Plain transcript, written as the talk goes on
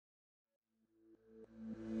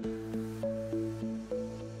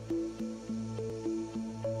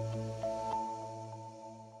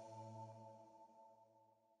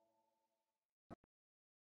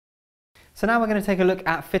So now we're going to take a look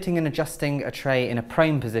at fitting and adjusting a tray in a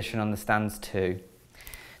prone position on the Standz 2.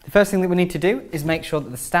 The first thing that we need to do is make sure that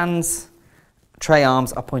the Standz tray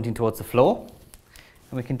arms are pointing towards the floor.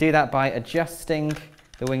 And we can do that by adjusting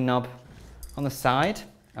the wing knob on the side,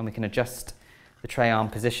 and we can adjust the tray arm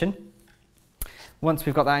position. Once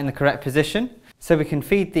we've got that in the correct position, so we can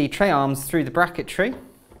feed the tray arms through the bracketry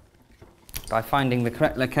by finding the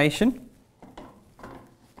correct location,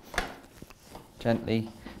 gently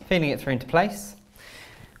feeding it through into place.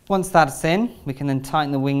 Once that's in, we can then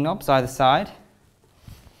tighten the wing knobs either side.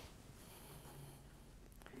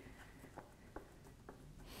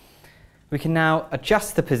 We can now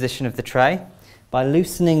adjust the position of the tray by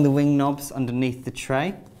loosening the wing knobs underneath the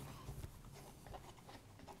tray.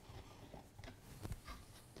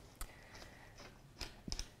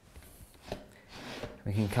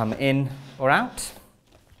 We can come in or out.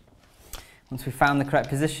 Once we've found the correct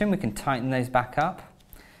position, we can tighten those back up.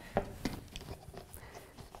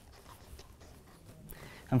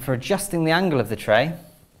 And for adjusting the angle of the tray,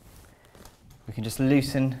 we can just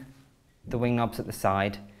loosen the wing knobs at the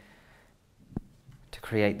side to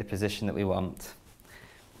create the position that we want.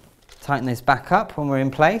 Tighten those back up when we're in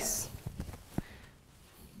place.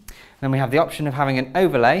 Then we have the option of having an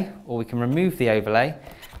overlay, or we can remove the overlay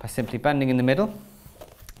by simply bending in the middle,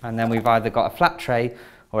 and then we've either got a flat tray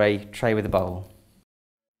or a tray with a bowl.